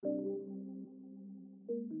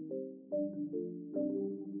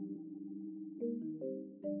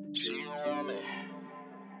She want me.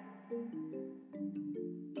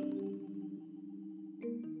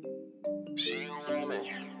 She want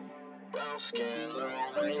me. Brown skin, little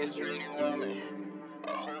waist, pretty woman. I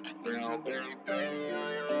hold you down, baby, baby,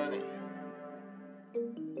 I ain't running.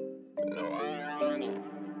 No, I ain't running.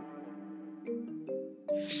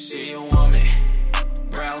 She a woman.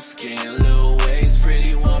 Brown skin, little waist,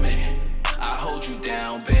 pretty woman. I hold you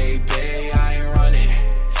down, baby, I ain't running.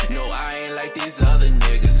 No, I ain't like these other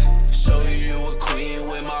niggas. Show you a queen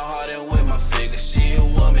with my heart and with my figure. She a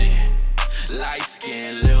woman. Light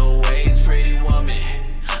skin, little waist, pretty woman.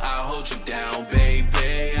 I hold you down, baby,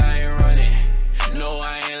 I ain't running. No,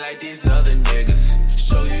 I ain't like these other niggas.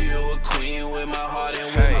 Show you a queen with my heart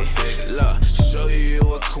and with my figures. Look, show you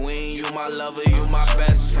a queen, you my lover, you my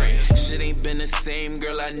best friend. Shit ain't been the same,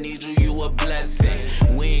 girl, I need you, you a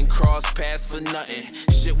blessing. We ain't cross paths for nothing,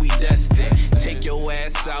 shit we destined. Take your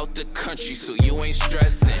ass out the country so you ain't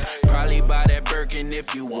stressing. Probably buy that Birkin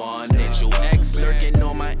if you want it. Your ex lurking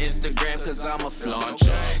on my Instagram cause I'ma flaunt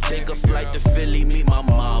ya. Take a flight to Philly, meet my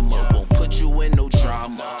mama. Won't put you in no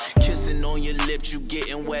drama. Kissing on your lips, you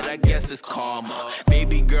getting wet, I guess it's karma.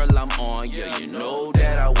 Baby girl, I'm on ya, you know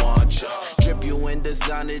that I want ya. Drip you in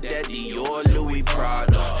designer, that Dior, Louis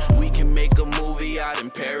Prada. We can make a movie out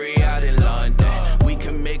in Paris, out in London. We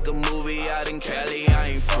can make a movie out in Cali, I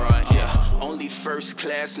ain't front, yeah. Only first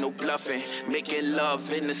class, no bluffing. Making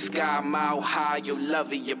love in the sky, mile high. You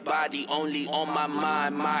love it, your body only on my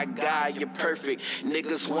mind. My guy, you're perfect.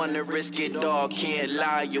 Niggas wanna risk it all, can't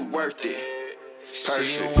lie, you're worth it. Perfect.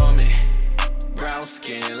 She a woman. Brown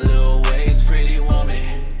skin, little waist, pretty woman.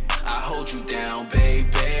 I hold you down, baby,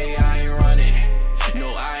 I ain't running. No,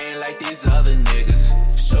 I ain't like these other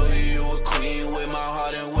niggas. Show you a queen with my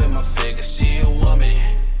heart and with my figure. She a woman.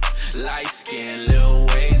 Light skin, little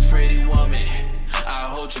waist, pretty woman. I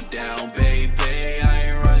hold you down, baby, I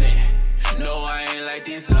ain't running. No, I ain't like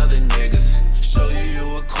these other niggas. Show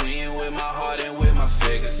you a queen with my heart and with my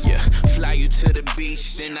figures. Yeah, fly you to the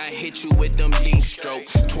beach, then I hit you with them deep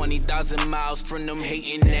strokes. 20,000 miles from them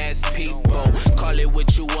hating ass people. Call it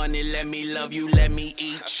what you want it, let me love you, let me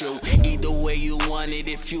eat you. Either way you want it,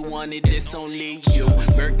 if you want it, it's only you.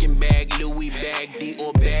 Birkin bag, Louis bag,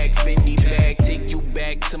 Dior bag, Fendi bag. Take you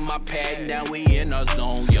back to my pad, now we in our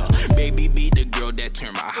zone, yeah. Baby, be the girl that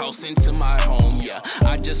turned my house into my home, yeah.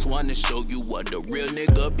 I just wanna show you what a real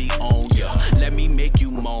nigga be on, yeah. Let me make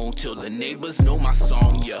you moan till the neighbors know my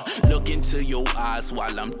song, yeah. Look into your eyes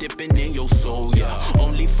while I'm dipping in your soul, yeah.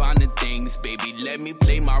 Only finding things, baby, let me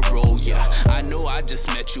play my role, yeah. I know I just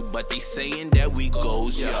met you, but they saying that we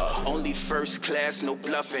goals, yeah. Only first class, no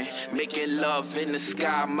bluffing. Making love in the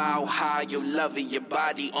sky, mile high. You love it, your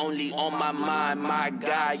body only on my mind. My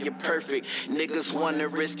guy, you're perfect. Niggas wanna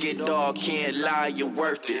risk it all, can't lie, you're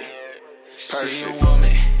worth it. Perfect. She a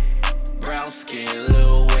woman. Brown skin,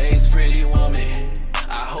 little waist, pretty woman.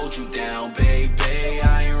 I hold you down, baby,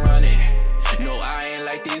 I ain't running. No, I ain't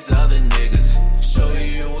like these other niggas. Show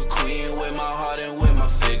you a queen with my heart and with my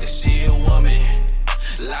figure. She a woman.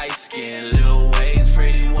 Light skin, little waist,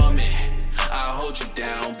 pretty woman. I hold you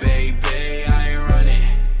down, baby, I ain't running.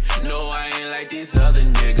 No, I ain't like these other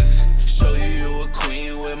niggas. Show you a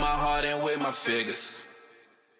queen with my heart and with my figures.